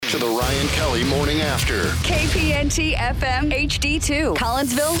to the Ryan Kelly Morning After. KPNT FM HD2,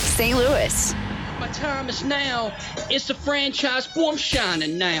 Collinsville, St. Louis. My time is now. It's the franchise. Boy, I'm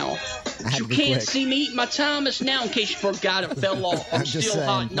shining now. You can't see me. My time is now. In case you forgot it fell off. I'm still saying,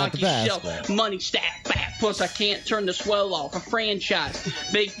 hot. not Knock the best, yourself. but- Money stack back. Plus, I can't turn the swell off. A franchise.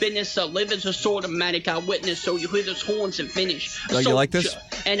 Big business. I live as a sort of manic. I witness. So you hear those horns and finish. Oh, you like this?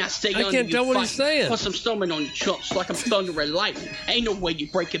 And I stay I under can't you tell what he's fighting. saying. Plus, I'm storming on your chumps like I'm thunder and lightning. Ain't no way you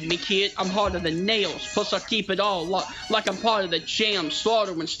breaking me, kid. I'm harder than nails. Plus, I keep it all like I'm part of the jam.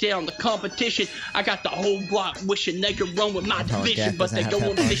 Slaughter and stay on the competition. I got the whole block wishing they could run with my division, but they go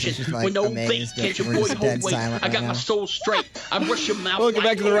on fishing with no bait. Can't your boy hold weight? I got my soul straight. I brush your mouth. Welcome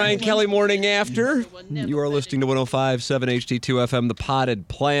back to the Ryan Kelly Morning After. Never You are listening to 105.7 HD2 FM, The Potted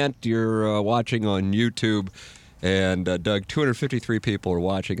Plant. You're watching on YouTube. And, Doug, 253 people are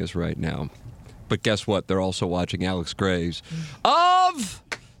watching us right now. But guess what? They're also watching Alex Graves of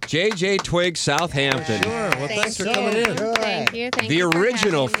JJ Twigs Southampton. Sure. Well, thanks for coming in. Thank you. Thank The you for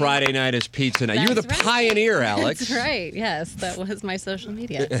original having me. Friday night is pizza night. You were the That's right. pioneer, Alex. That's right. Yes, that was my social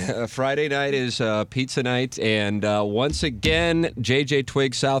media. Friday night is pizza night, and once again, JJ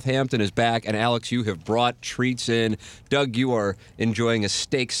Twigs Southampton is back. And Alex, you have brought treats in. Doug, you are enjoying a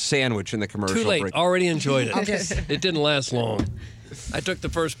steak sandwich in the commercial Too late. break. Already enjoyed it. It didn't last long. I took the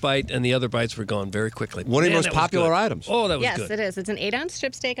first bite, and the other bites were gone very quickly. One of your Man, most that was popular good. items. Oh, that was Yes, good. it is. It's an 8-ounce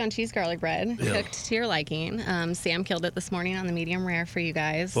strip steak on cheese garlic bread, cooked to your liking. Sam killed it this morning on the medium rare for you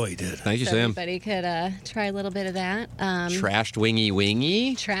guys. Boy, he did. Thank you, so Sam. everybody could try a little bit of that. Trashed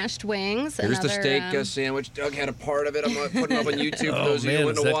wingy. Trashed wings. Here's the another, steak sandwich. Doug had a part of it. I'm putting it up on YouTube for Oh, those of you man, who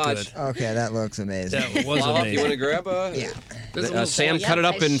is want to that watch. good. Okay, that looks amazing. That was Bob, you want to amazing. grab a? Yeah. There's a little Sam Yep, cut it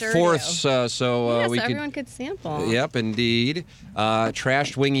up I in sure fourths, do. so Yeah, so we could. everyone could sample. Yep, indeed.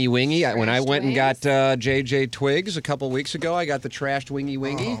 Trashed wingy. When I Trashed went and wings. got JJ Twigs a couple weeks ago, I got the trashed wingy. Oh,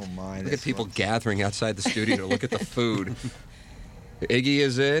 my. Look at this people looks- gathering outside the studio to look at the food. Iggy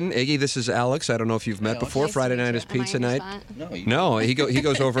is in. Iggy, this is Alex. I don't know if you've met before. Nice to Friday meet night you. is Am I pizza on your night. spot? No, he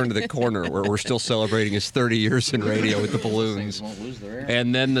goes over into the corner where we're still celebrating his 30 years in radio with the balloons.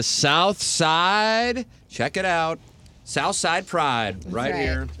 And then the South Side. Check it out. South Side Pride, right, right.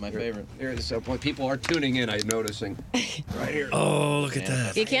 here. It's my favorite. Here, so boy, people are tuning in. I'm noticing. Right here. Oh, look at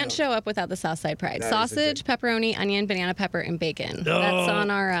that. You can't show up without the Southside Pride. That is Sausage, pepperoni, onion, banana pepper, and bacon. That's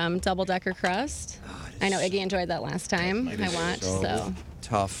on our double-decker crust. I know Iggy enjoyed that last time I watched, so.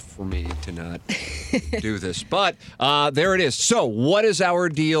 Tough for me to not do this. But there it is. So what is our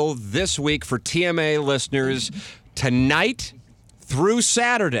deal this week for TMA listeners? Tonight through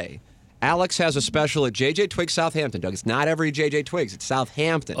Saturday, Alex has a special at JJ Twigs Southampton. Doug, it's not every JJ Twigs. It's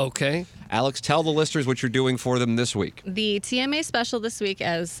Southampton. Okay. Alex, tell the listeners what you're doing for them this week. The TMA special this week,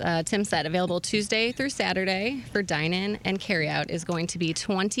 as Tim said, available Tuesday through Saturday for dine-in and carry-out, is going to be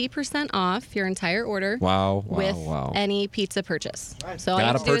 20% off your entire order. Wow, with wow. any pizza purchase. So all you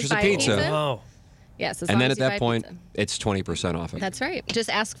Gotta have to do is purchase a buy pizza. Wow. Yes, as And long then as at you that buy point, pizza. it's 20% off it. That's right. Just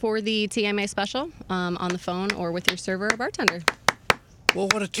ask for the TMA special on the phone or with your server or bartender. Well,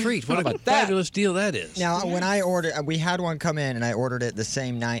 what a treat. What a about that? fabulous deal that is. Now, when I ordered, we had one come in, and I ordered it the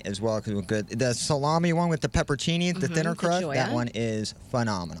same night as well because it was good. The salami one with the pepperoni, the thinner the crust, Gioia. that one is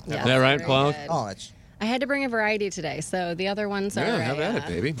phenomenal. Yeah, Is that right, very Paul? good. Oh, it's I had to bring a variety today, so the other ones are Yeah, have at it,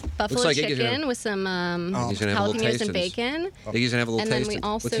 baby. buffalo Looks like Iggy's chicken gonna- with some He's gonna have a little jalapenos taste and of this. bacon. He's gonna have a little And then taste. we of-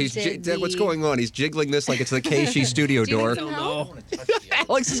 also he's did Doug, what's the- going on? He's jiggling this like it's the KC studio Do you door. need some help?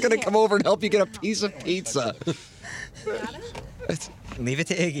 Alex is gonna come over and help you get a piece of pizza. leave it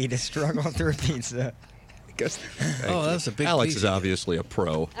to Iggy to struggle through a pizza. Oh, that's a big Alex piece is of it. obviously a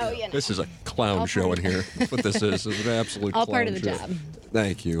pro. Oh, yeah, no. This is a clown All show part in of here. That's what this is. This is an absolute All clown part of the show. job.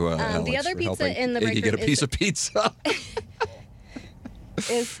 Thank you, Alex, the other for pizza helping in the break Iggy get a room piece is- of pizza.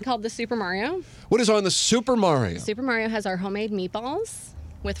 Is called the Super Mario. What is on the Super Mario? Super Mario has our homemade meatballs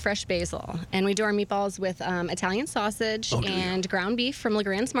with fresh basil, and we do our meatballs with Italian sausage and ground beef from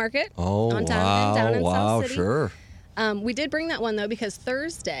LeGrand's Market. Oh, on down in wow, South City. sure. We did bring that one though because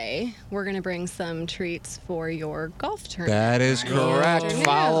Thursday we're going to bring some treats for your golf tournament. That is correct. Oh.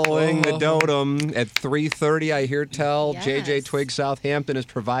 Following the Dotem at 3:30, I hear tell JJ Yes. Twigs Southampton is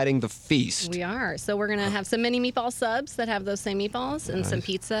providing the feast. We are. So we're going to have some mini meatball subs that have those same meatballs and some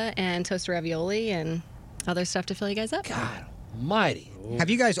pizza and toasted ravioli and other stuff to fill you guys up. God almighty. Have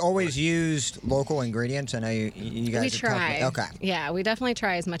you guys always used local ingredients? I know you guys We are tough try. with- Okay. Yeah, we definitely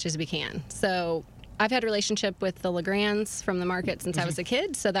try as much as we can. So I've had a relationship with the LeGrands from the market since I was a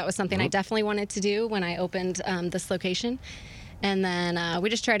kid. So that was something I definitely wanted to do when I opened this location. And then we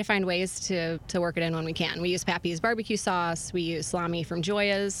just try to find ways to work it in when we can. We use Pappy's barbecue sauce. We use salami from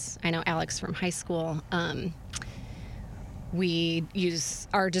Gioia's. I know Alex from high school. We use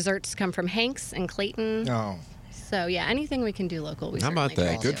our desserts come from Hanks and Clayton. Oh. So yeah, anything we can do local. How about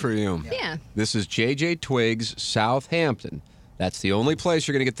that? Good for you. Yeah. This is JJ Twigs, Southampton. That's the only place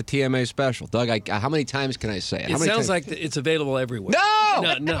you're going to get the TMA special. Doug, how many times can I say it? It sounds like it's available everywhere.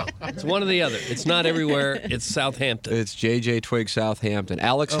 No! No. It's one or the other. It's not everywhere. It's Southampton. It's JJ Twigs, Southampton.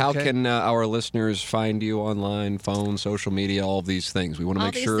 Alex, how can our listeners find you online, phone, social media, all of these things? We want to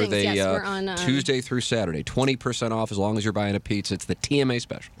make sure we're on, Tuesday through Saturday, 20% off as long as you're buying a pizza. It's the TMA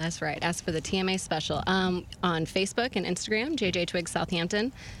special. That's right. Ask for the TMA special. On Facebook and Instagram, JJ Twigs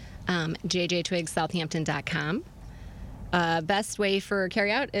Southampton, jjtwigssouthampton.com. Best way for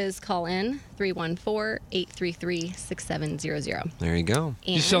carryout is call in 314-833-6700. There you go.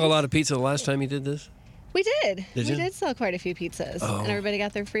 Did you sell a lot of pizza the last time you did this? We did. Did you? We did sell quite a few pizzas, and everybody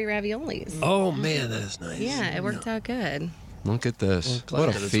got their free raviolis. Oh, man, that is nice. Yeah, it worked out good. Look at this. Well,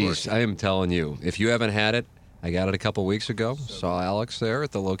 What a feast. I am telling you. If you haven't had it, I got it a couple weeks ago. Saw Alex there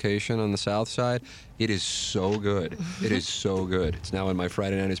at the location on the south side. It is so good. It is so good. It's now in my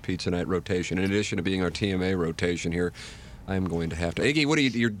Friday night is pizza night rotation. In addition to being our TMA rotation here, I'm going to have to. Iggy, what are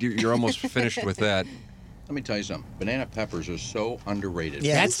you're almost finished with that. Let me tell you something. Banana peppers are so underrated.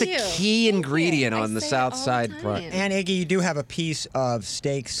 Yeah. That's the Thank you. key ingredient I on the say it south all the side. time. And Iggy, you do have a piece of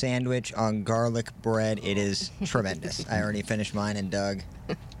steak sandwich on garlic bread. It is tremendous. I already finished mine, and Doug,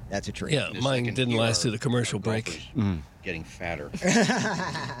 that's a treat. Yeah, In a mine second, didn't you last are- through the commercial break. Getting fatter.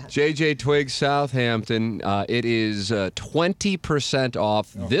 JJ Twigs, Southampton. It is 20%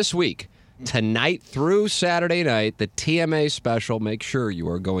 off this week. Tonight through Saturday night, the TMA special. Make sure you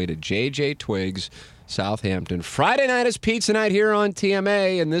are going to JJ Twigs, Southampton. Friday night is pizza night here on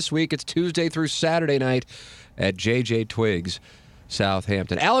TMA, and this week it's Tuesday through Saturday night at JJ Twigs,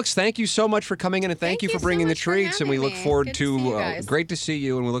 Southampton. Alex, thank you so much for coming in, and thank you for so bringing the much for treats. And we having look me. forward Good to see you guys. great to see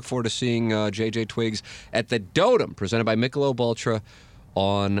you, and we look forward to seeing JJ Twigs at the Dotem, presented by Michelob Ultra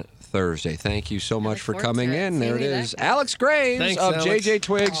on Thursday. Thank you so much for forward coming to it. in. See There you it there. is. Alex Graves Thanks, of Alex. JJ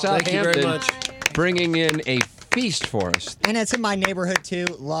Twigs, Thank you Southampton, very much. bringing in a feast for us. And it's in my neighborhood, too.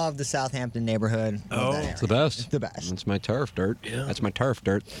 Love the Southampton neighborhood. Love that area. It's the best. It's the best. That's my turf dirt. Yeah. That's my turf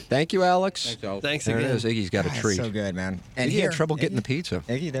dirt. Thank you, Alex. Thanks, Al. Thanks There again. it is. Iggy's got a That's treat. so good, man. And Iggy had trouble getting the pizza.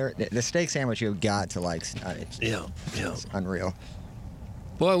 Iggy, the steak sandwich you've got to like. It's Yeah. unreal.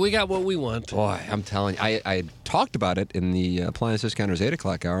 Boy, we got what we want. Boy, I'm telling you, I talked about it in the Appliance Discounters 8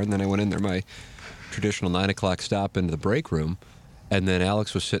 o'clock hour, and then I went in there, my traditional 9 o'clock stop into the break room, and then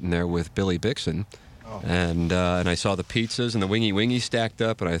Alex was sitting there with Billy Bixon, and I saw the pizzas and the wingy stacked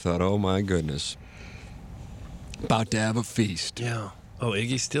up, and I thought, oh my goodness, about to have a feast. Yeah. Oh,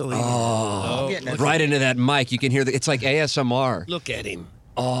 Iggy's still eating. Getting Right into that mic, you can hear it's like ASMR. Look at him.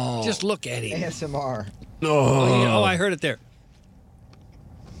 Oh. Just look at him. ASMR. Oh, I heard it there.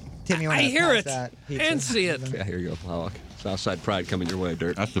 Tim, you I wanna hear pass it that pizza? and see it. Yeah, here you go, Plowhawk. Southside Pride coming your way,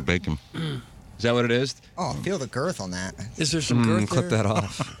 Dirt. That's the bacon. Is that what it is? Oh, feel the girth on that. Is there some girth Clip there? that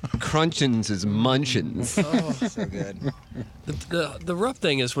off. Crunchins is munchins. Oh. So good. The rough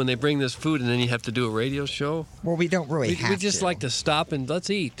thing is when they bring this food and then you have to do a radio show. Well, we don't really have We just to. like to stop and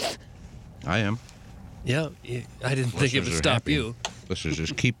let's eat. I am. Yeah, I didn't think it would Listeners are stop happy. you. Listeners,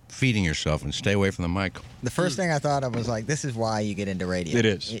 just keep feeding yourself and stay away from the mic. The first thing I thought of was like, this is why you get into radio. It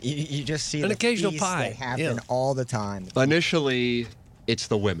is. You just see An the occasional feasts pie, that happen yeah. all the time. Initially, it's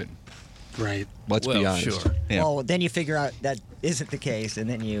the women. Right. Let's be Well, honest. sure. Yeah. Well, then you figure out that isn't the case, and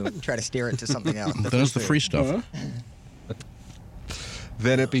then you try to steer it to something else. There's the free stuff.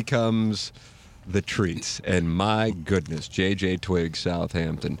 Then it becomes the treats. And my goodness, JJ Twigs,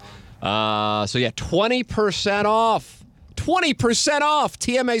 Southampton. So yeah, 20% off. 20% off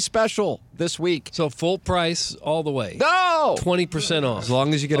TMA special this week. So full price all the way. No! 20% off. As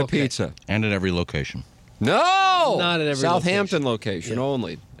long as you get a Okay. pizza. And at every location. No! Not at every Southampton location, Yeah.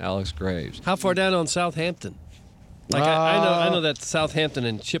 only. Alex Graves. How far down on Southampton? Like I know that Southampton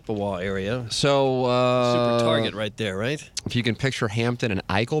and Chippewa area. So, Super Target right there, right? if you can picture Hampton and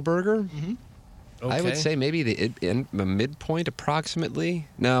Eichelberger, Okay. I would say maybe the midpoint approximately.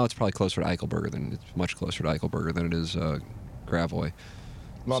 No, it's probably closer to Eichelberger than it's much closer to Eichelberger than it is Gravois.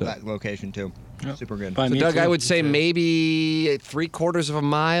 Love So- that location, too. Super good. By So, me Doug, too. I would say maybe 3/4 of a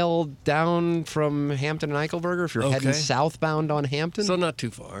mile down from Hampton and Eichelberger if you're heading Okay. southbound on Hampton. So not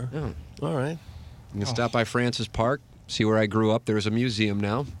too far. Yeah. All right. You can stop by Francis Park, see where I grew up. There's a museum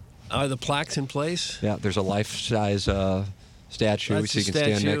now. Are the plaques in place? Yeah, there's a life-size statue That's so you the can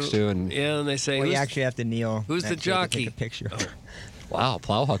stand statue. next to. And Yeah, and they say, Well, you who's- actually have to kneel. who's the next to it to jockey? Take a picture. wow,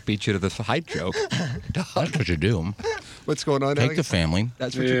 Plowhawk beat you to the height joke. That's what you do. What's going on? Take Alex? the family.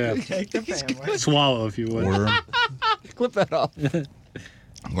 That's what Yeah. you Take the family. Swallow, if you would. Or, clip that off.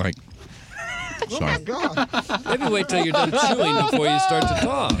 right. Sorry. Maybe wait till you're done chewing before you start to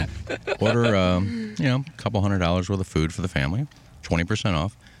talk. Order, a couple $100 worth of food for the family, 20%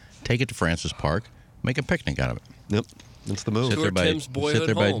 off. Take it to Francis Park. Make a picnic out of it. Yep. That's the move. Tour Tim's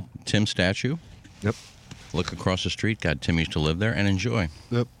boyhood by home. Tim's statue. Yep. Look across the street. God, Tim used to live there, and enjoy.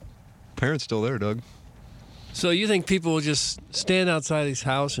 Yep. Parents still there, Doug. So you think people will just stand outside his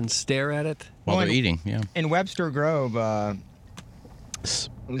house and stare at it? While they're eating, yeah. In Webster Grove,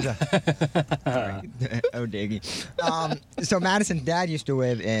 who's that? Oh, Diggy. So Madison's dad used to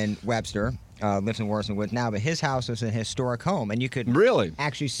live in Webster, lives in Worsonwood now, but his house was an historic home, and you could Really?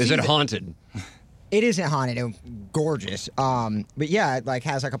 actually see. Is it haunted? It isn't haunted. It was gorgeous. But yeah, it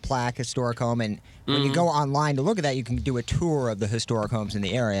has a plaque, historic home, and when you go online to look at that, you can do a tour of the historic homes in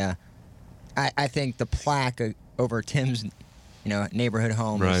the area. I think the plaque over Tim's, neighborhood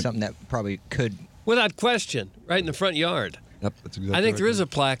home is something that probably could. Without question, right in the front yard. Yep, that's exactly I think right. there is a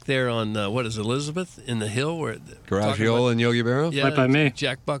plaque there on, Elizabeth in the hill where. Garaggio and Yogi Berra? Yeah, Right by me.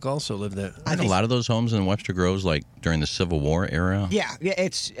 Jack Buck also lived there. I think a lot of those homes in Webster Groves, during the Civil War era. Yeah,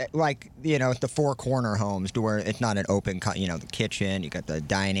 it's it's the four-corner homes to where it's not an open, the kitchen, you got the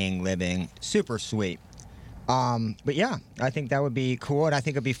dining, living, super sweet. But yeah, I think that would be cool, and I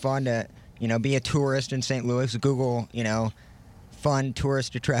think it'd be fun to, be a tourist in St. Louis, Google, fun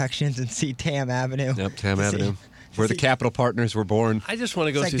tourist attractions and see Tam Avenue. Yep, Tam Avenue. Where the Capital Partners were born. I just want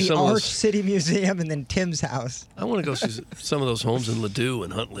to go It's see like some the of Arch those. City Museum and then Tim's house. I want to go see some of those homes in Ladue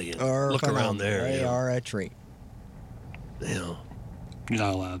and Huntley and look around there. They are a treat. Yeah. You're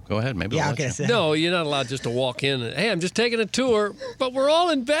not allowed. Go ahead, maybe. Yeah, I'll I'm let gonna you. say. No, you're not allowed just to walk in and, hey, I'm just taking a tour, but we're all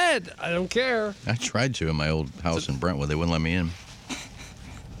in bed. I don't care. I tried to in my old house in Brentwood. They wouldn't let me in.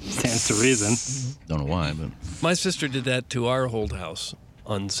 Stands to reason. Don't know why, but My sister did that to our old house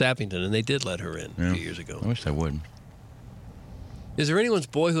on Sappington, and they did let her in a few years ago. I wish I would. Is there anyone's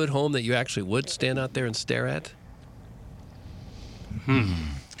boyhood home that you actually would stand out there and stare at?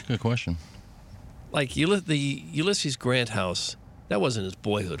 Good question. Like the Ulysses Grant house, that wasn't his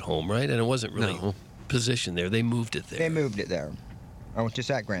boyhood home, right? And it wasn't really positioned there. They moved it there. They moved it there. I was just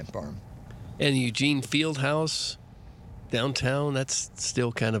at Grant Farm. And the Eugene Field house downtown, that's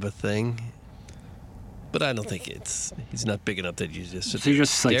still kind of a thing. But I don't think he's not big enough that you just sit So there you're and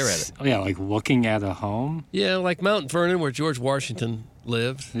just stare at it. looking at a home. Yeah, like Mount Vernon, where George Washington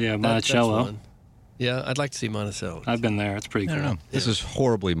lived. Yeah, That's Monticello. one. Yeah, I'd like to see Monticello. I've been there. It's pretty I cool. don't know. This is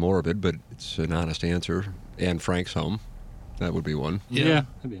horribly morbid, but it's an honest answer. Anne Frank's home. That would be one. Yeah, that'd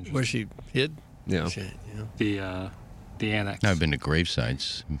be interesting. Where she hid? Yeah. The annex. I've been to grave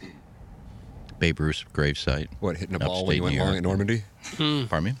sites. Babe Ruth's grave site. What, hitting a ball when you Upstate went New long at Normandy?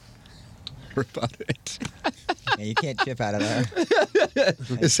 Pardon me? Heard about it. Yeah, you can't chip out of there.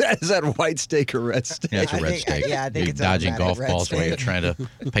 Is that white steak or red steak? Yeah, it's a I red think- steak. yeah, I think You're it's dodging automatic golf red balls while you're steak. trying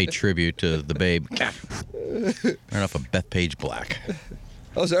to pay tribute to the babe. Right off of Bethpage Black.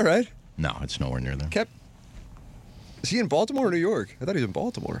 Oh, is that right? No, it's nowhere near there. Is he in Baltimore or New York? I thought he was in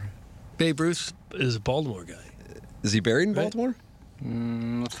Baltimore. Babe Ruth is a Baltimore guy. Is he buried in Right. Baltimore?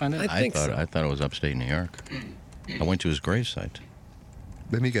 Let's find out. I think so. I thought it was upstate New York. I went to his gravesite.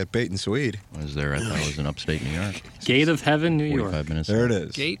 Maybe he got bait and swede. I was there. I thought it was in upstate New York. Gate of Heaven, New York. 45 minutes. There it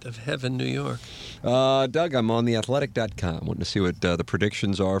is. Gate of Heaven, New York. Doug, I'm on theathletic.com. Wanting to see what the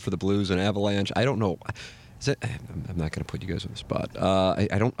predictions are for the Blues and Avalanche. I don't know. I'm not going to put you guys on the spot.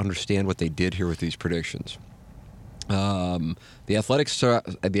 I don't understand what they did here with these predictions. The Athletics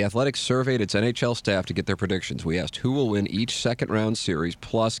surveyed its NHL staff to get their predictions. We asked who will win each second-round series,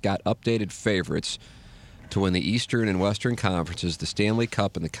 plus got updated favorites to win the Eastern and Western Conferences, the Stanley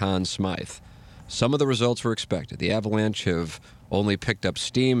Cup, and the Conn Smythe. Some of the results were expected. The Avalanche have only picked up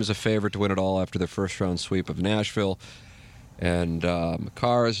steam as a favorite to win it all after their first-round sweep of Nashville. And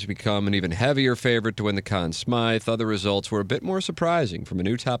Makar has become an even heavier favorite to win the Conn Smythe. Other results were a bit more surprising, from a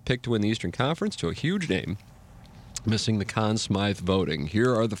new top pick to win the Eastern Conference to a huge name missing the Conn Smythe voting.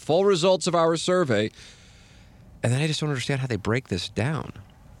 Here are the full results of our survey. And then I just don't understand how they break this down.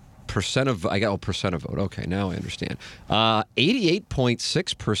 Percent of vote. Okay, now I understand.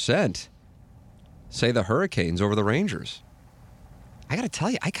 88.6% say the Hurricanes over the Rangers. I got to tell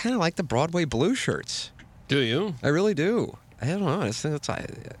you, I kind of like the Broadway Blue shirts. Do you? I really do. I don't know. That's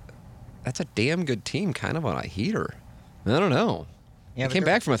a damn good team, kind of on a heater. I don't know. Yeah, They but came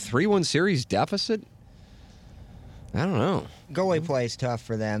they're- back from a 3-1 series deficit. I don't know. Goalie play is tough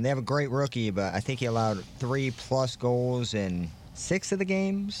for them. They have a great rookie, but I think he allowed 3+ goals in 6 of the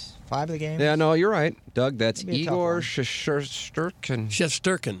games, 5 of the games. Yeah, no, you're right, Doug. That's It'd be a tough Igor one. Shesterkin. Chef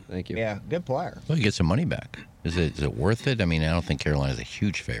Sturkin. Thank you. Yeah, good player. Well, you get some money back. Is it worth it? I mean, I don't think Carolina's a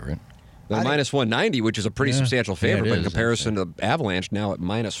huge favorite. Minus 190, which is a pretty substantial favorite, it but in is, comparison to the Avalanche now at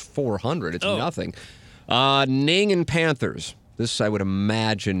minus 400, it's nothing. Ning and Panthers. This, I would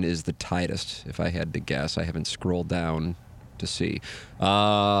imagine, is the tightest, if I had to guess. I haven't scrolled down to see.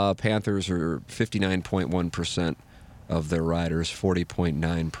 Panthers are 59.1% of their riders,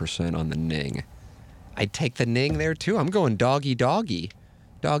 40.9% on the Ning. I'd take the Ning there, too. I'm going doggy. Doggy.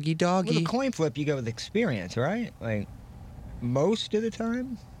 With a coin flip, you go with experience, right? Like, most of the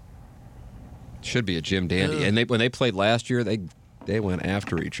time? Should be a Jim Dandy. And when they played last year, they went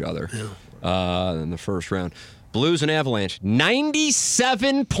after each other in the first round. Blues and Avalanche,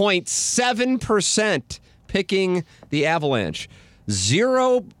 97.7% picking the Avalanche.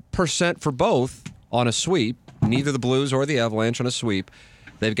 0% for both on a sweep. Neither the Blues or the Avalanche on a sweep.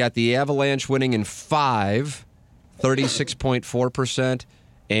 They've got the Avalanche winning in 5, 36.4%,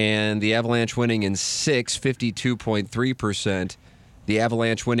 and the Avalanche winning in 6, 52.3%. The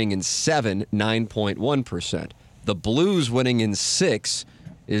Avalanche winning in 7, 9.1%. The Blues winning in 6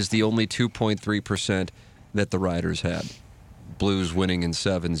 is the only 2.3% that the Riders had. Blues winning in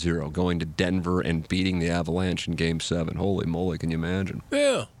 7-0, going to Denver and beating the Avalanche in Game 7. Holy moly, can you imagine?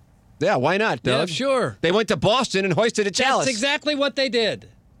 Yeah. Yeah, why not, Doug? Yeah, sure. They went to Boston and hoisted a chalice. That's exactly what they did.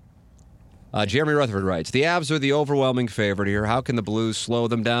 Jeremy Rutherford writes, the Avs are the overwhelming favorite here. How can the Blues slow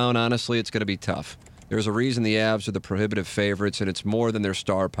them down? Honestly, it's going to be tough. There's a reason the Avs are the prohibitive favorites, and it's more than their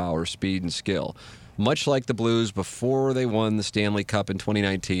star power, speed, and skill. Much like the Blues before they won the Stanley Cup in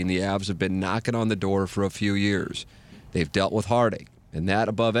 2019, the Avs have been knocking on the door for a few years. They've dealt with heartache, and that,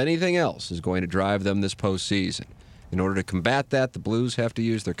 above anything else, is going to drive them this postseason. In order to combat that, the Blues have to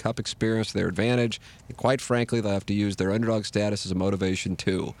use their Cup experience to their advantage, and quite frankly, they'll have to use their underdog status as a motivation,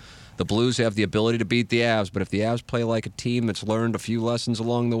 too. The Blues have the ability to beat the Avs, but if the Avs play like a team that's learned a few lessons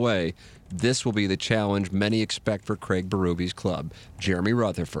along the way, this will be the challenge many expect for Craig Berube's club. Jeremy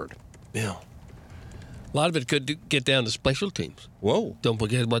Rutherford. Yeah. A lot of it could get down to special teams. Whoa. Don't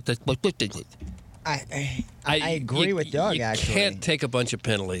forget what the special teams. I agree with Doug, actually. You can't take a bunch of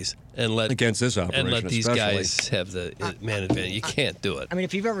penalties and let against this operation, and let these especially. guys have the man advantage. You can't do it. I mean,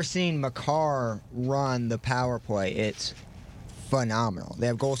 if you've ever seen Makar run the power play, it's phenomenal. They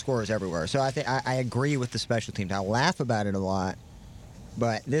have goal scorers everywhere. So I think I agree with the special teams. I laugh about it a lot,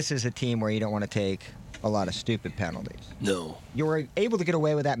 but this is a team where you don't want to take a lot of stupid penalties. No. You were able to get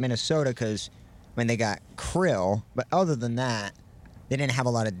away with that Minnesota because when they got Krill, but other than that, they didn't have a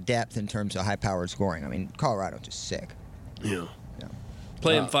lot of depth in terms of high-powered scoring. I mean, Colorado's just sick. Yeah.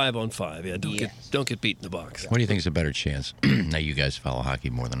 Playing 5-on-5. Yeah. Don't get beat in the box. What do you think is a better chance? Now you guys follow hockey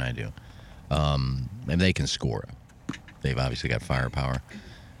more than I do, and they can score. They've obviously got firepower.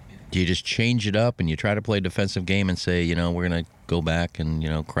 Do you just change it up and you try to play a defensive game and say, we're going to go back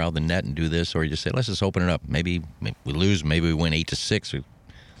and crowd the net and do this, or you just say, let's just open it up. Maybe we lose, maybe we win 8-6.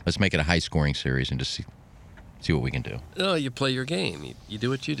 Let's make it a high-scoring series and just see what we can do. No, you play your game. You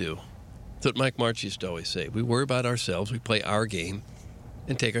do what you do. That's what Mike March used to always say. We worry about ourselves. We play our game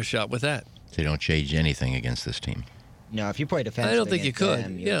and take our shot with that. So you don't change anything against this team. No, if you play defensively, I don't think you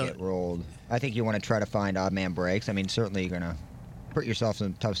could. You'll get rolled. I think you want to try to find odd man breaks. I mean, certainly you're going to put yourself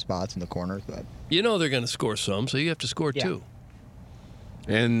in tough spots in the corners, but they're going to score some, so you have to score too.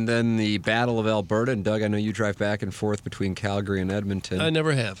 And then the Battle of Alberta. And Doug, I know you drive back and forth between Calgary and Edmonton. I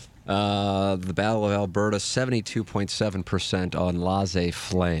never have. The Battle of Alberta, 72.7% on Laissez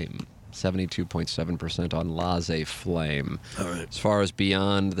Flame. 72.7% on Laissez Flame. All right. As far as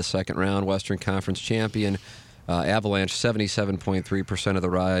beyond the second round, Western Conference champion, Avalanche, 77.3% of the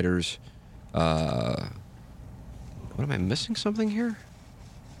riders. What am I missing something here?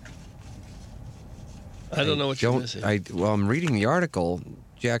 I don't know what you're missing. I'm reading the article.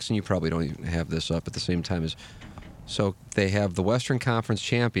 Jackson, you probably don't even have this up at the same time as. So they have the Western Conference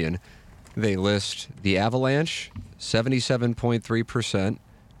champion. They list the Avalanche, 77.3%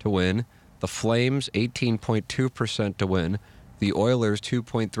 to win. The Flames, 18.2% to win. The Oilers,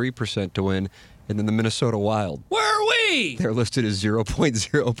 2.3% to win. And then the Minnesota Wild. Where are we? They're listed as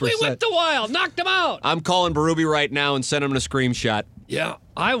 0.0%. We went the Wild, knocked them out. I'm calling Berube right now and send him a screenshot. Yeah,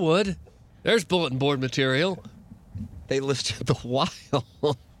 I would. There's bulletin board material. They listed the Wild.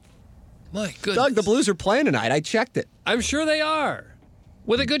 My goodness. Doug, the Blues are playing tonight. I checked it. I'm sure they are.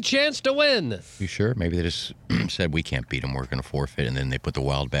 With a good chance to win. You sure? Maybe they just said, we can't beat them, we're going to forfeit, and then they put the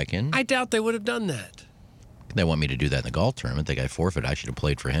Wild back in? I doubt they would have done that. They want me to do that in the golf tournament. They got forfeit. I should have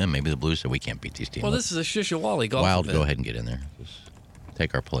played for him. Maybe the Blues said, we can't beat these teams. Well, this is a Shishawali golf Wild, event. go ahead and get in there. Just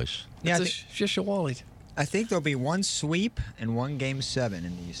take our place. Yeah, It's a Shishawali. I think there'll be one sweep and one Game 7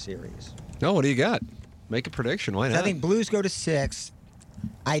 in these series. No, what do you got? Make a prediction. Why not? I think Blues go to 6.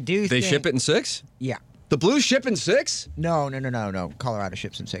 I do They think... ship it in 6? Yeah. The Blues shipping 6? No. Colorado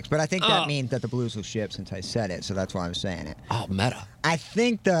ships in 6. But I think that means that the Blues will ship since I said it, so that's why I'm saying it. Oh, meta. I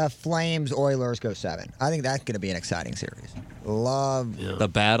think the Flames Oilers go 7. I think that's going to be an exciting series. The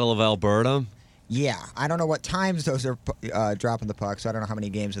Battle of Alberta. Yeah, I don't know what times those are dropping the puck, so I don't know how many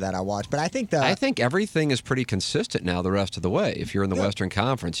games of that I watch. But I think everything is pretty consistent now the rest of the way. If you're in the Western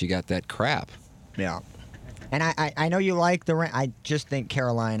Conference, you got that crap. Yeah. And I know you like I just think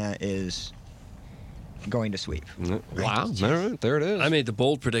Carolina is going to sweep. Wow. There it is. I made the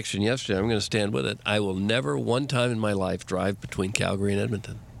bold prediction yesterday. I'm going to stand with it. I will never one time in my life drive between Calgary and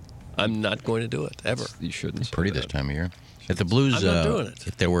Edmonton. I'm not going to do it, ever. You shouldn't. Pretty this time of year. If the Blues, I'm not doing it.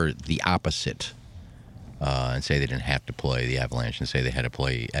 If they were the opposite, and say they didn't have to play the Avalanche and say they had to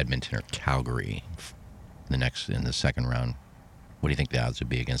play Edmonton or Calgary in the second round, what do you think the odds would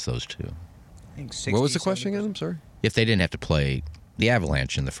be against those two? I think 60, what was the question again? I'm sorry. If they didn't have to play the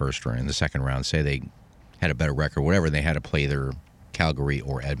Avalanche in the first round, in the second round, say they had a better record, whatever, they had to play either Calgary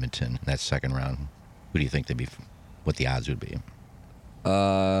or Edmonton in that second round, who do you think what the odds would be?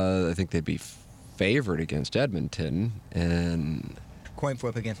 I think they'd be favored against Edmonton, and coin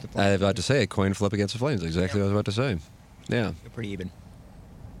flip against the Flames. I was about to say a coin flip against the Flames. Exactly what I was about to say. Yeah. They're pretty even.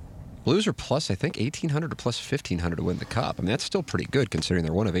 Blues are plus, I think, 1,800 or plus 1,500 to win the Cup. I mean, that's still pretty good considering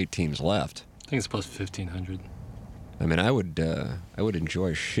they're one of 8 teams left. I think it's plus 1,500. I mean, I would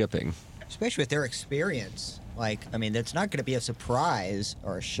enjoy shipping. Especially with their experience. It's not going to be a surprise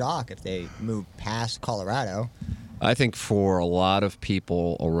or a shock if they move past Colorado. I think for a lot of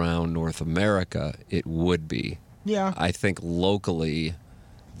people around North America, it would be. Yeah. I think locally,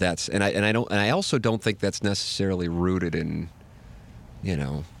 I also don't think that's necessarily rooted in,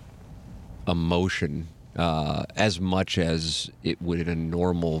 emotion as much as it would in a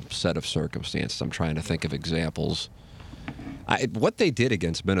normal set of circumstances. I'm trying to think of examples. What they did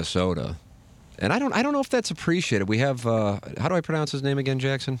against Minnesota, and I don't know if that's appreciated. We have how do I pronounce his name again,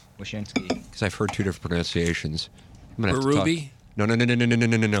 Jackson? Wyshynski. Because I've heard 2 different pronunciations. I'm gonna have to talk.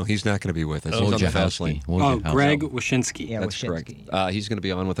 No. He's not going to be with us. He's on the fast lane. Greg Wyshynski. Yeah, That's Wyshynski. correct. He's going to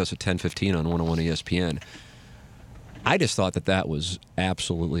be on with us at 10:15 on 101 ESPN. I just thought that was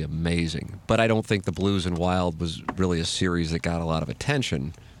absolutely amazing. But I don't think the Blues and Wild was really a series that got a lot of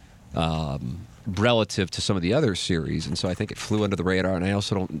attention relative to some of the other series. And so I think it flew under the radar. And I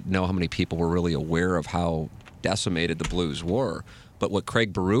also don't know how many people were really aware of how decimated the Blues were. But what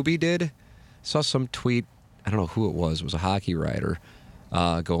Craig Berube did, saw some tweet, I don't know who it was a hockey writer,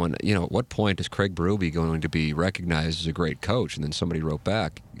 going, at what point is Craig Berube going to be recognized as a great coach? And then somebody wrote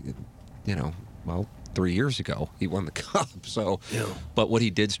back, 3 years ago, he won the Cup. So, But what he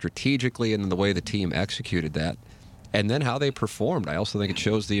did strategically and the way the team executed that, and then how they performed, I also think it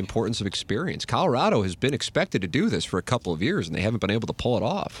shows the importance of experience. Colorado has been expected to do this for a couple of years, and they haven't been able to pull it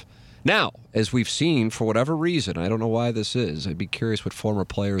off. Now, as we've seen, for whatever reason, I don't know why this is, I'd be curious what former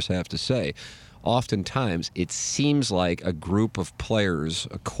players have to say. Oftentimes, it seems like a group of players,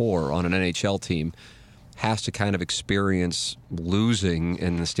 a core on an NHL team, has to kind of experience losing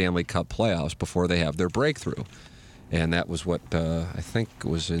in the Stanley Cup playoffs before they have their breakthrough. And that was what I think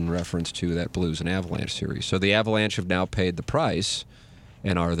was in reference to that Blues and Avalanche series. So the Avalanche have now paid the price,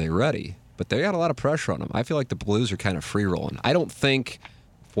 and are they ready? But they got a lot of pressure on them. I feel like the Blues are kind of free-rolling. I don't think,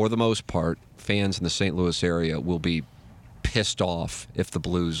 for the most part, fans in the St. Louis area will be pissed off if the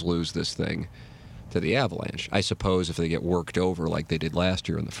Blues lose this thing to the Avalanche. I suppose if they get worked over like they did last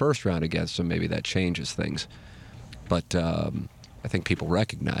year in the first round against them, maybe that changes things. But I think people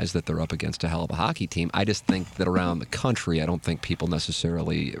recognize that they're up against a hell of a hockey team. I just think that around the country, I don't think people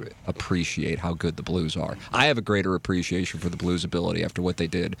necessarily appreciate how good the Blues are. I have a greater appreciation for the Blues' ability after what they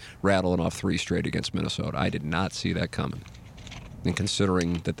did, rattling off 3 straight against Minnesota. I did not see that coming. And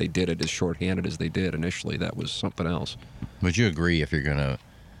considering that they did it as shorthanded as they did initially, that was something else. Would you agree if you're going to,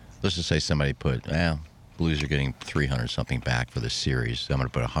 let's just say somebody put, Blues are getting 300-something back for this series, so I'm going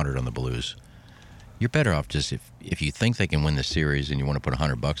to put 100 on the Blues. You're better off just, if you think they can win the series and you want to put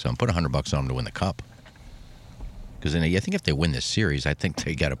 $100 on, put $100 on them to win the Cup. Because I think if they win this series, I think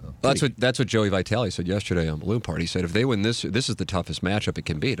they got to. That's what Joey Vitale said yesterday on Balloon Party. He said if they win this is the toughest matchup it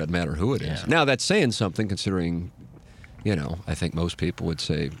can be. It doesn't matter who it is. Now that's saying something, considering, I think most people would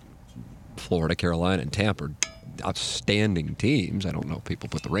say Florida, Carolina, and Tampa are outstanding teams. I don't know if people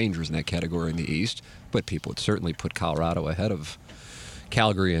put the Rangers in that category in the East, but people would certainly put Colorado ahead of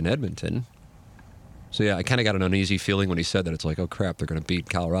Calgary and Edmonton. So, I kind of got an uneasy feeling when he said that. It's like, oh, crap, they're going to beat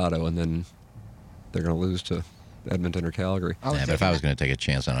Colorado, and then they're going to lose to Edmonton or Calgary. But if I was going to take a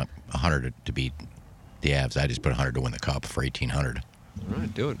chance on 100 to beat the Avs, I just put 100 to win the Cup for 1,800. All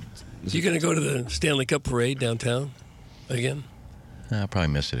right, do it. You going to go to the Stanley Cup parade downtown again? I'll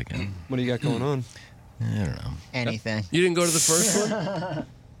probably miss it again. What do you got going on? I don't know. Anything. You didn't go to the first one?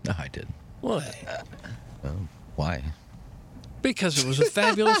 No, I did. Why? Why? Because it was a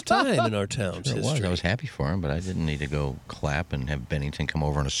fabulous time in our town's Sure it was. history. I was happy for him, but I didn't need to go clap and have Bennington come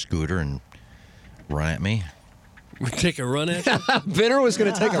over on a scooter and run at me. Take a run at you? Benner was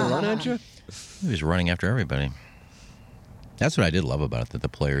going to take a run at you? He was running after everybody. That's what I did love about it, that the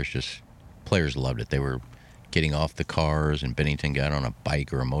players loved it. They were getting off the cars, and Bennington got on a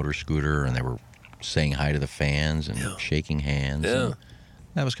bike or a motor scooter, and they were saying hi to the fans and shaking hands. Yeah. And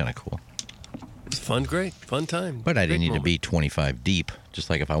that was kind of cool. It's fun, great. Fun time. But I didn't Great need to moment. be 25 deep. Just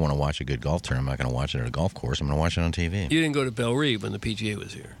like if I want to watch a good golf tournament, I'm not going to watch it at a golf course. I'm going to watch it on TV. You didn't go to Belle Reve when the PGA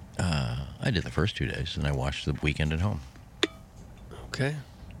was here. I did the first 2 days, and I watched the weekend at home. Okay.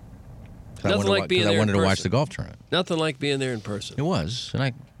 'Cause Nothing like being there I in wanted to watch person. the golf tournament. Nothing like being there in person. It was,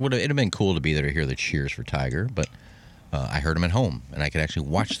 and it'd have been cool to be there to hear the cheers for Tiger, but I heard him at home, and I could actually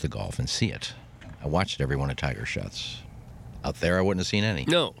watch the golf and see it. I watched every one of Tiger's shots. Out there, I wouldn't have seen any.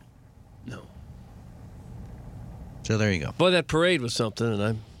 No. So there you go. Boy, that parade was something,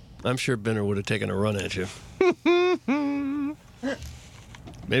 and I'm sure Benner would have taken a run at you.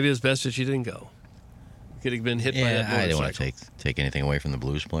 Maybe it's best that you didn't go. Could have been hit by that Yeah, motorcycle. I didn't want to take anything away from the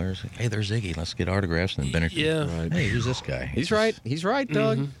Blues players. Hey, there's Iggy. Let's get autographs. And then Benner. Yeah. Right. Hey, who's this guy? He's right. He's right,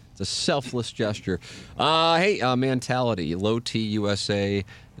 Doug. It's a selfless gesture. Mentality,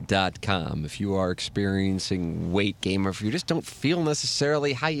 lowtusa.com. If you are experiencing weight gain, or if you just don't feel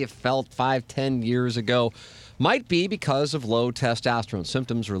necessarily how you felt 5-10 years ago, might be because of low testosterone.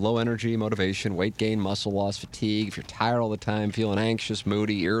 Symptoms are low energy, motivation, weight gain, muscle loss, fatigue. If you're tired all the time, feeling anxious,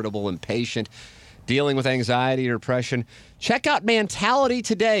 moody, irritable, impatient, dealing with anxiety or depression, check out Mentality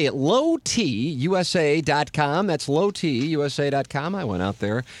today at lowtusa.com. That's lowtusa.com. I went out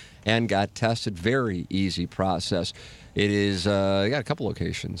there and got tested. Very easy process. It is, got a couple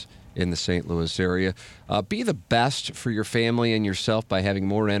locations in the St. Louis area. Be the best for your family and yourself by having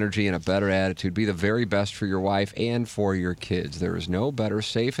more energy and a better attitude. Be the very best for your wife and for your kids. There is no better,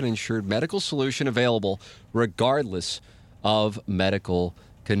 safe, and insured medical solution available regardless of medical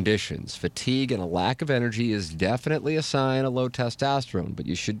conditions. Fatigue and a lack of energy is definitely a sign of low testosterone, but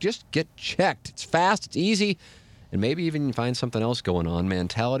you should just get checked. It's fast, it's easy, and maybe even find something else going on.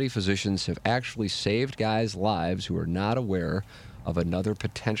 Mentality physicians have actually saved guys' lives who are not aware of another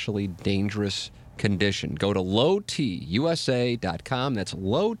potentially dangerous condition. Go to lowtusa.com. That's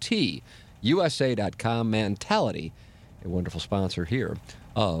lowtusa.com. Mentality, a wonderful sponsor here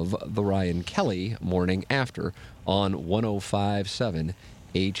of the Ryan Kelly Morning After on 105.7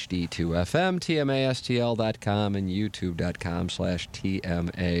 HD2FM, TMASTL.com, and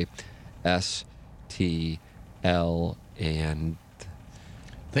YouTube.com/TMASTL. And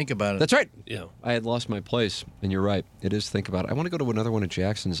Think about it. that's right. Yeah. I had lost my place, and you're right. It is Think About It. I want to go to another one of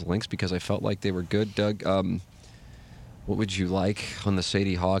Jackson's links because I felt like they were good. Doug, what would you like on the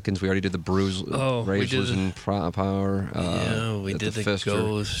Sadie Hawkins? We already did the Bruce Rage losing power. We did the Fister.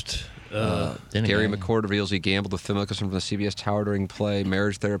 Ghost. Gary McCord reveals he gambled with Phil Mickelson from the CBS Tower during play.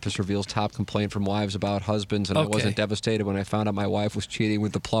 Marriage therapist reveals top complaint from wives about husbands, and I wasn't devastated when I found out my wife was cheating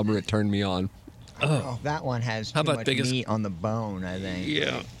with the plumber. It turned me on. Oh, that one has too much meat on the bone, I think.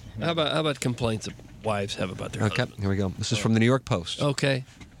 Yeah. How about complaints that wives have about their Okay, husbands? here we go. This is from the New York Post. Okay.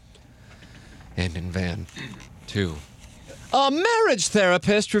 And in Van 2. A marriage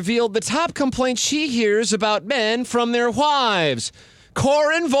therapist revealed the top complaints she hears about men from their wives.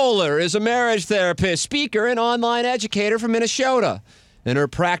 Corinne Voller is a marriage therapist, speaker, and online educator from Minnesota. In her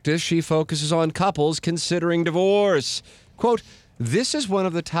practice, she focuses on couples considering divorce. Quote, "This is one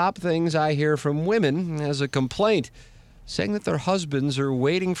of the top things I hear from women as a complaint, saying that their husbands are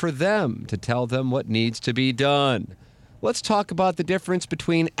waiting for them to tell them what needs to be done. Let's talk about the difference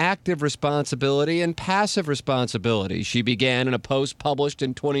between active responsibility and passive responsibility," she began in a post published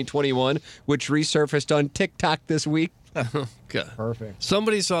in 2021, which resurfaced on TikTok this week. Okay. Perfect.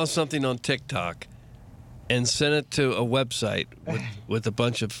 Somebody saw something on TikTok and sent it to a website with a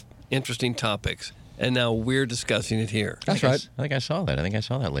bunch of interesting topics, and now we're discussing it here. That's right. I think I saw that. I think I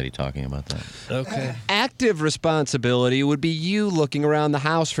saw that lady talking about that. Okay. Active responsibility would be you looking around the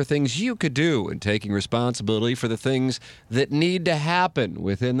house for things you could do and taking responsibility for the things that need to happen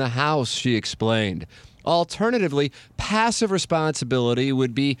within the house, she explained. Alternatively, passive responsibility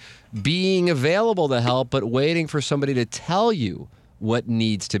would be being available to help but waiting for somebody to tell you what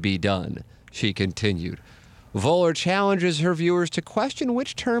needs to be done, she continued. Voller challenges her viewers to question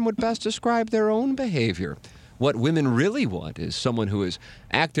which term would best describe their own behavior. What women really want is someone who is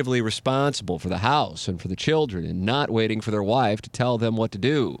actively responsible for the house and for the children and not waiting for their wife to tell them what to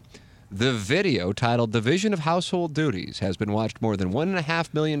do. The video, titled "Division of Household Duties," has been watched more than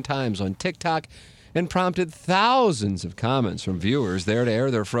 1.5 million times on TikTok and prompted thousands of comments from viewers there to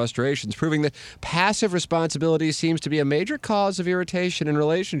air their frustrations, proving that passive responsibility seems to be a major cause of irritation in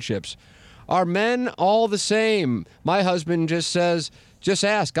relationships. Are men all the same? My husband just says, just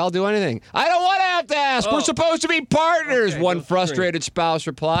ask, I'll do anything. I don't want to have to ask. We're supposed to be partners, one frustrated spouse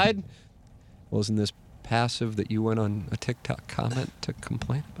replied. Wasn't this passive that you went on a TikTok comment to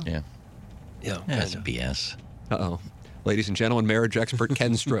complain about? Yeah. Yeah, That's BS. Uh-oh. Ladies and gentlemen, marriage expert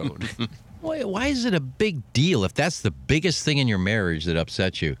Ken Strode. Why is it a big deal if that's the biggest thing in your marriage that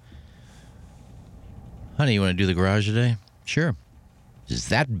upsets you? Honey, you want to do the garage today? Sure. Is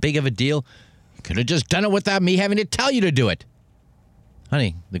that big of a deal? You could have just done it without me having to tell you to do it.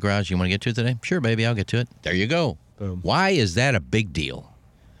 Honey, the garage, you want to get to it today? Sure, baby, I'll get to it. There you go. Boom. Why is that a big deal?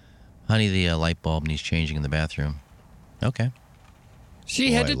 Honey, the light bulb needs changing in the bathroom. Okay.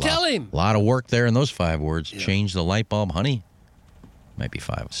 She had to tell him. A lot of work there in those 5 words. Yeah. Change the light bulb, honey. Might be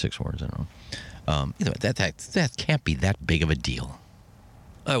 5 or 6 words, I don't know. Either way, that can't be that big of a deal.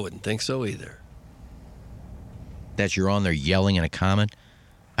 I wouldn't think so either. That you're on there yelling in a comment.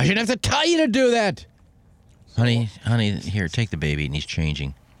 I shouldn't have to tell you to do that. Honey, here, take the baby. It needs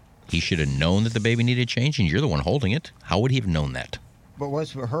changing. He should have known that the baby needed changing. You're the one holding it. How would he have known that? But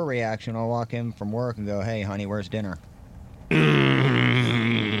what's her reaction? I'll walk in from work and go, hey, honey, where's dinner?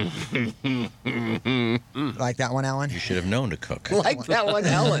 Like that one, Ellen? You should have known to cook. Like that one,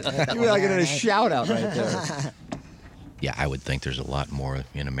 Ellen. You were like getting a shout out right there. Yeah, I would think there's a lot more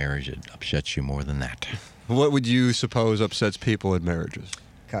in a marriage that upsets you more than that. What would you suppose upsets people in marriages?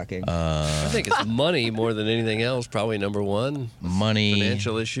 Cucking. I think it's money more than anything else, probably number one. Money.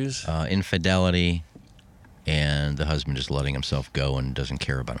 Financial issues. Infidelity. And the husband just letting himself go and doesn't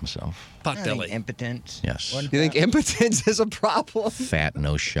care about himself. Pot belly. Impotence. Yes. You think impotence is a problem? Fat,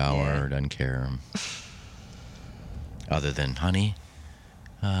 no shower, doesn't care. Other than, honey,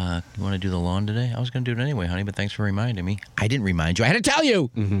 you want to do the lawn today? I was going to do it anyway, honey, but thanks for reminding me. I didn't remind you. I had to tell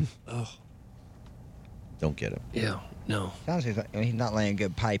you. Mm-hmm. Oh. Don't get him. Yeah. No. Sounds like he's not laying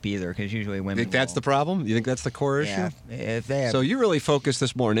good pipe either, because usually women. You think that's the problem? You think that's the core issue? Yeah. If they have, So you really focus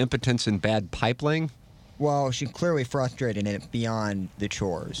this more on impotence and bad pipe laying? well, she's clearly frustrated and it beyond the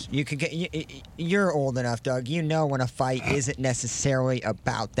chores. You could get. You're old enough, Doug. You know when a fight isn't necessarily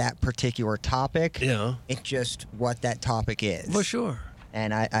about that particular topic. Yeah. It's just what that topic is. For sure.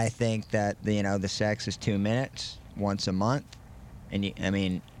 And I think that the sex is 2 minutes once a month, and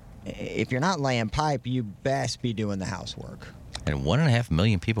if you're not laying pipe, you best be doing the housework. And 1.5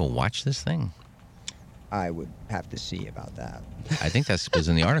 million people watch this thing. I would have to see about that. I think that was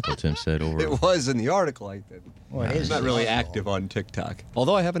in the article Tim said over. It was in the article, I think. Well, it is I'm not really an article. active on TikTok.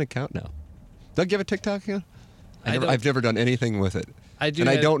 Although I have an account now. Doug, you have a TikTok account? I've never done anything with it. I do. And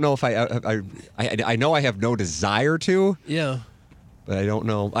I don't know if I know I have no desire to. Yeah. But I don't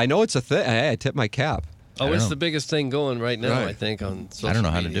know. I know it's a thing. I tip my cap. Oh, it's the biggest thing going right now, Right. I think, on social I don't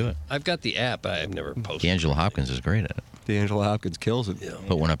know how to media. do it. I've got the app. I've never posted. D'Angelo Hopkins is great at it. D'Angelo Hopkins kills it. Yeah.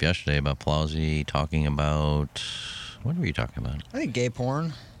 Put one up yesterday about Plowsy talking about. What were you talking about? I think gay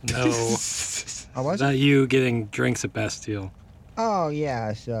porn. No. Oh, was That it? you getting drinks at Bastille. Oh,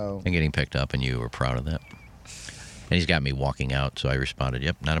 yeah, so. And getting picked up, and you were proud of that. And he's got me walking out, so I responded,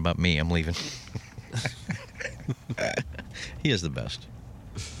 "Yep, not about me. I'm leaving." He is the best.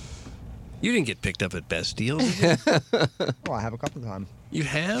 You didn't get picked up at Bastille, did you? Oh, I have a couple of times. You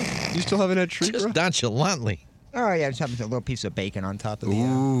have? You still haven't had treat, Just bro? nonchalantly. Oh, yeah, just having a little piece of bacon on top of the.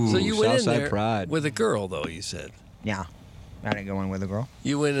 Ooh, So you went in Southside there Pride. with a girl, though, you said. Yeah. I didn't go in with a girl.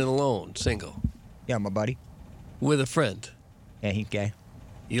 You went in alone, single, Yeah, my buddy. with a friend. Yeah, he's gay.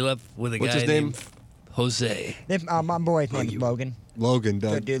 You left with a What's guy his name? named Jose My boy's name is Logan. Logan,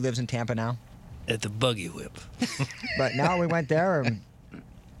 Good Doug. dude, lives in Tampa now. at the Buggy Whip. But now we went there,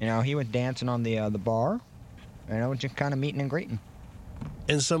 and he was dancing on the bar. Just kind of meeting and greeting.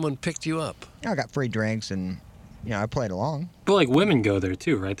 And someone picked you up. I got free drinks, and I played along. But like women go there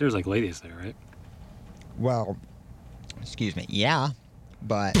too, right? There's like ladies there, right? Well, excuse me, yeah,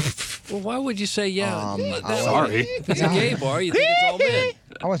 but Well, why would you say yeah? Sorry. If it's a gay bar, you think it's all men.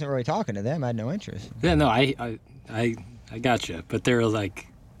 I wasn't really talking to them. I had no interest. Yeah, no, I gotcha. But they're like,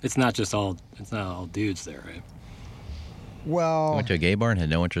 it's not all dudes there, right? Well, Went to a gay bar and had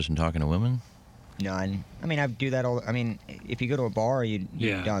no interest in talking to women. none. I do that all. If you go to a bar, you've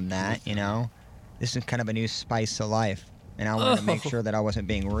Yeah. done that. This is kind of a new spice of life, and I wanted to make sure that I wasn't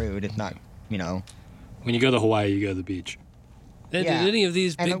being rude. It's not, When you go to Hawaii, you go to the beach. And Yeah. did any of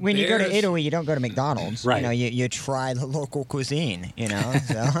these big And when you go to bears- Italy, you don't go to McDonald's. Right. You try the local cuisine. So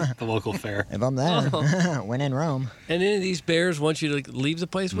The local fair. if I'm there, when in Rome. And any of these bears want you to leave the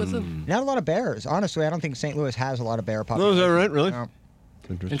place with them? Not a lot of bears. Honestly, I don't think St. Louis has a lot of bear Oh, population. is that right? Really? No.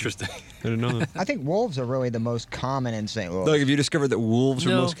 Interesting. I didn't know that. I think wolves are really the most common in St. Louis. Like, have you discovered that wolves are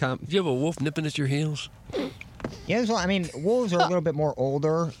most common? Do you have a wolf nipping at your heels? Yeah, I mean, wolves are a little bit more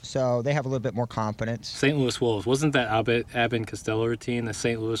older, so they have a little bit more confidence. St. Louis Wolves. Wasn't that Abbott and Costello routine, the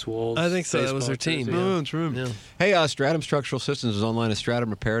St. Louis Wolves? I think so. That was their team. Yeah. Oh, that's right. Yeah. Hey, Stratum Structural Systems is online at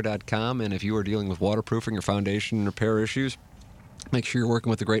stratumrepair.com, and if you are dealing with waterproofing or foundation repair issues, make sure you're working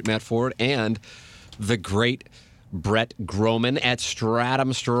with the great Matt Ford and the great Brett Groman at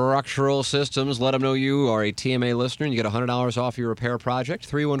Stratum Structural Systems. Let them know you are a TMA listener and you get $100 off your repair project.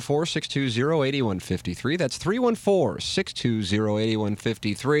 314-620-8153. That's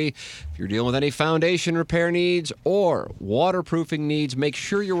 314-620-8153. If you're dealing with any foundation repair needs or waterproofing needs, make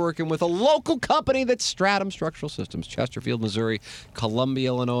sure you're working with a local company that's Stratum Structural Systems. Chesterfield, Missouri, Columbia,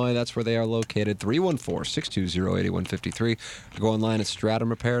 Illinois. That's where they are located. 314-620-8153. Go online at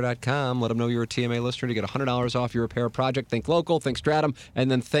stratumrepair.com. Let them know you're a TMA listener to get $100 off your repair project. Think local, think Stratum, and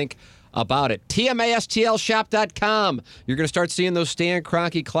then think about it. TMASTLshop.com. You're going to start seeing those Stan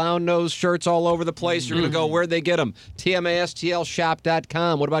Kroenke clown nose shirts all over the place. You're going to go, where'd they get them?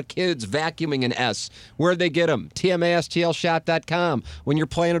 TMASTLshop.com. What about kids vacuuming in S? Where'd they get them? TMASTLshop.com. When you're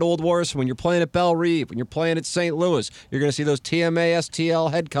playing at Old Warsaw, when you're playing at Belle Reve, when you're playing at St. Louis, you're going to see those TMASTL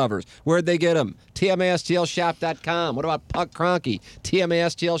head covers. Where'd they get them? TMASTLshop.com. What about Puck Kroenke?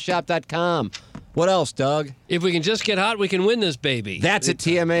 TMASTLshop.com. What else, Doug? If we can just get hot, we can win this baby. That's at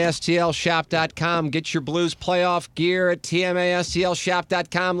TMASTLshop.com. Get your Blues playoff gear at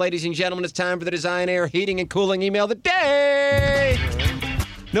TMASTLshop.com. Ladies and gentlemen, it's time for the Design Air Heating and Cooling Email of the Day.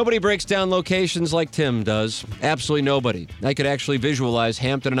 Nobody breaks down locations like Tim does. Absolutely nobody. I could actually visualize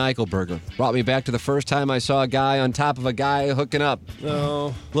Hampton and Eichelberger. Brought me back to the first time I saw a guy on top of a guy hooking up.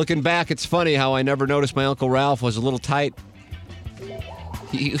 Oh. Looking back, it's funny how I never noticed my Uncle Ralph was a little tight.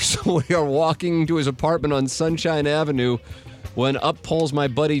 So we are walking to his apartment on Sunshine Avenue when up pulls my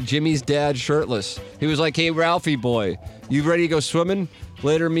buddy Jimmy's dad shirtless. He was like, "Hey, Ralphie boy, you ready to go swimming?"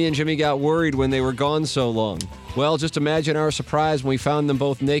 Later, me and Jimmy got worried when they were gone so long. Well, just imagine our surprise when we found them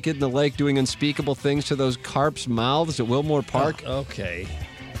both naked in the lake doing unspeakable things to those carps' mouths at Wilmore Park. Okay.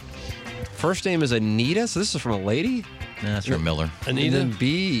 First name is Anita, so this is from a lady? Nah, that's from Miller. Anita? And then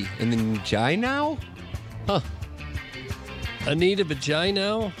B, and then Jai now? Huh. Anita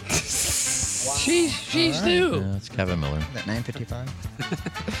Vagina? She's new. Yeah, it's Kevin Miller. Is that 9:55?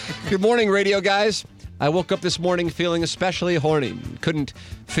 Good morning, radio guys. I woke up this morning feeling especially horny. Couldn't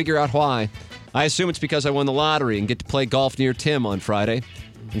figure out why. I assume it's because I won the lottery and get to play golf near Tim on Friday.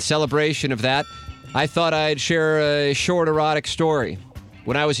 In celebration of that, I thought I'd share a short erotic story.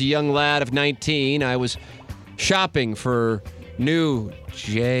 When I was a young lad of 19, I was shopping for new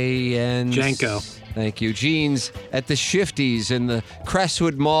Janko. Thank you. Jeans at the Shifties in the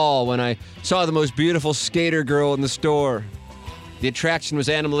Crestwood Mall when I saw the most beautiful skater girl in the store. The attraction was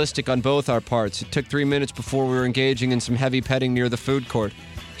animalistic on both our parts. It took 3 minutes before we were engaging in some heavy petting near the food court.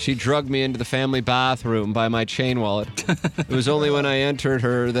 She drugged me into the family bathroom by my chain wallet. It was only when I entered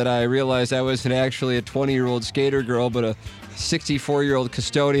her that I realized I wasn't actually a 20-year-old skater girl, but a 64-year-old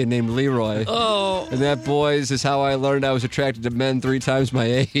custodian named Leroy. Oh. And that, boys, is how I learned I was attracted to men 3 times my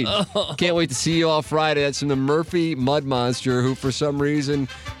age. Oh. Can't wait to see you all Friday. That's from the Murphy Mud Monster, who for some reason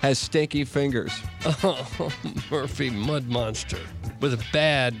has stinky fingers. Oh, Murphy Mud Monster. With a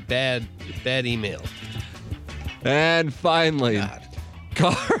bad email. And finally,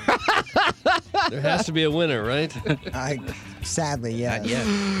 There has to be a winner, right? Sadly, yeah. Not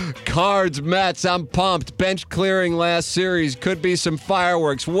yet. Cards, Mets, I'm pumped. Bench clearing last series. Could be some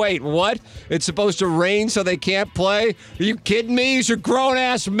fireworks. Wait, what? It's supposed to rain so they can't play? Are you kidding me? These are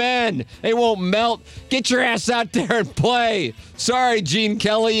grown-ass men. They won't melt. Get your ass out there and play. Sorry, Gene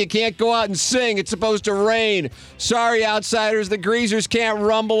Kelly, you can't go out and sing. It's supposed to rain. Sorry, outsiders, the greasers can't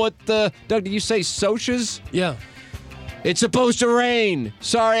rumble with the... Doug, did you say Sochas? Yeah. It's supposed to rain.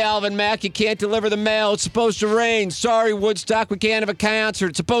 Sorry, Alvin Mack, you can't deliver the mail. It's supposed to rain. Sorry, Woodstock, we can't have a concert.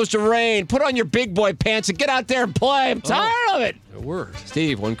 It's supposed to rain. Put on your big boy pants and get out there and play. I'm tired of it. It worked.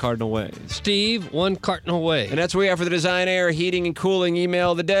 Steve, 1 Cardinal Way. Steve, 1 Cardinal Way. And that's what we have for the Design Air Heating and Cooling email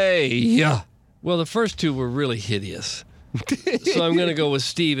of the day. Yeah. Well, the first 2 were really hideous. So I'm going to go with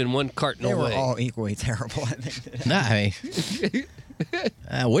Steve and 1 Cardinal They were Way. all equally terrible, I think. Nah, I mean,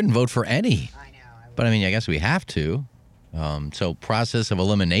 I wouldn't vote for any. I know. But I mean, I guess we have to. So process of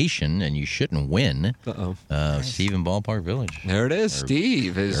elimination, and you shouldn't win. Steve in Ballpark Village. There it is.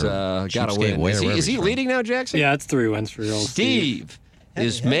 Steve has got to win. Is he leading now, Jackson? Yeah, it's 3 wins for real. Steve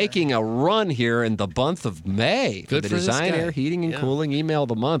is making a run here in the month of May for Good the for this Design guy. Air Heating and Yeah. Cooling Email of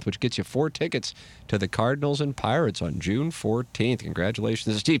the Month, which gets you 4 tickets to the Cardinals and Pirates on June 14th.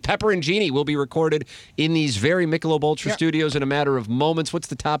 Congratulations to Steve. Pepper and Genie will be recorded in these very Michelob Ultra studios in a matter of moments. What's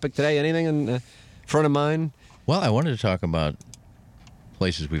the topic today? Anything in front of mind? Well, I wanted to talk about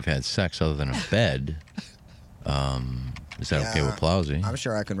places we've had sex other than a bed. Is that okay with Plowsy? I'm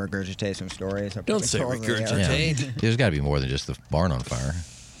sure I can regurgitate some stories. I Don't say probably told them regurgitate. there. There's got to be more than just the barn on fire.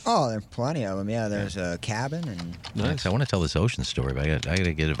 Oh, there's plenty of them. Yeah, there's a cabin, and Nice. I want to tell this ocean story, but I got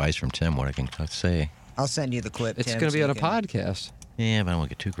to get advice from Tim what I can say. I'll send you the clip. It's Tim, going to so be you on a can- podcast. Yeah, but I don't want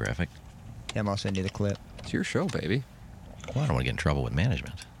to get too graphic. Tim, I'll send you the clip. It's your show, baby. Well, I don't want to get in trouble with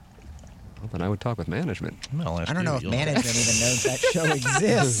management. Well, then I would talk with management. No, I'll ask I don't you. know if You'll management even knows that show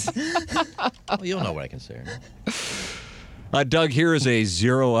exists. Well, you'll know what I can say. Doug, here is a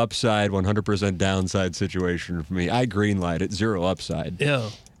 0 upside, 100% downside situation for me. I greenlight it, 0 upside. Yeah.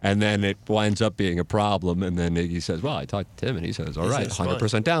 And then it winds up being a problem. And then he says, well, I talked to Tim, and he says, all right, says,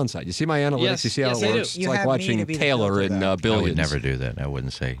 100% downside. You see my analytics? Yes, You see how yes, it I do. works? You It's like have me watching to be the Taylor filter, in though. Billions. I would never do that. I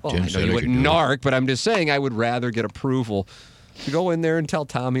wouldn't say, Well, Jim I know said you I could wouldn't do it. narc, but I'm just saying I would rather get approval to go in there and tell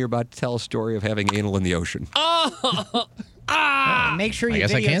Tommy you're about to tell a story of having anal in the ocean. Make sure you I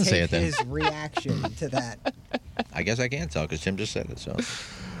guess I can videotape say it then. his reaction to that. I guess I can tell because Tim just said it. So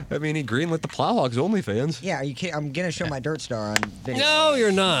I mean, he greenlit the Plowhogs OnlyFans. Yeah, you can't, I'm gonna show my Dirt Star on video. No,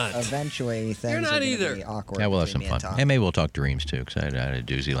 you're not. Eventually, things not are gonna either. be awkward. yeah, we'll have between some me fun. Tom. And maybe we'll talk dreams too because I had a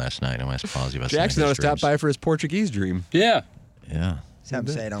doozy last night. I'm going to ask Posy about Jackson some of noticed his stopped dreams. by for his Portuguese dream. Yeah. Yeah. Some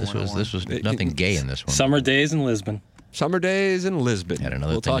say it on This was nothing gay in this one. Summer days in Lisbon. Summer days in Lisbon. Had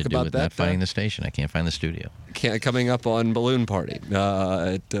another we'll thing talk to do about with that not finding the station. I can't find the studio. coming up on Balloon Party at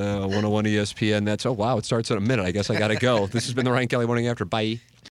 101 ESPN. That's, oh, wow, it starts in a minute. I guess I got to go. This has been the Ryan Kelly Morning After. Bye.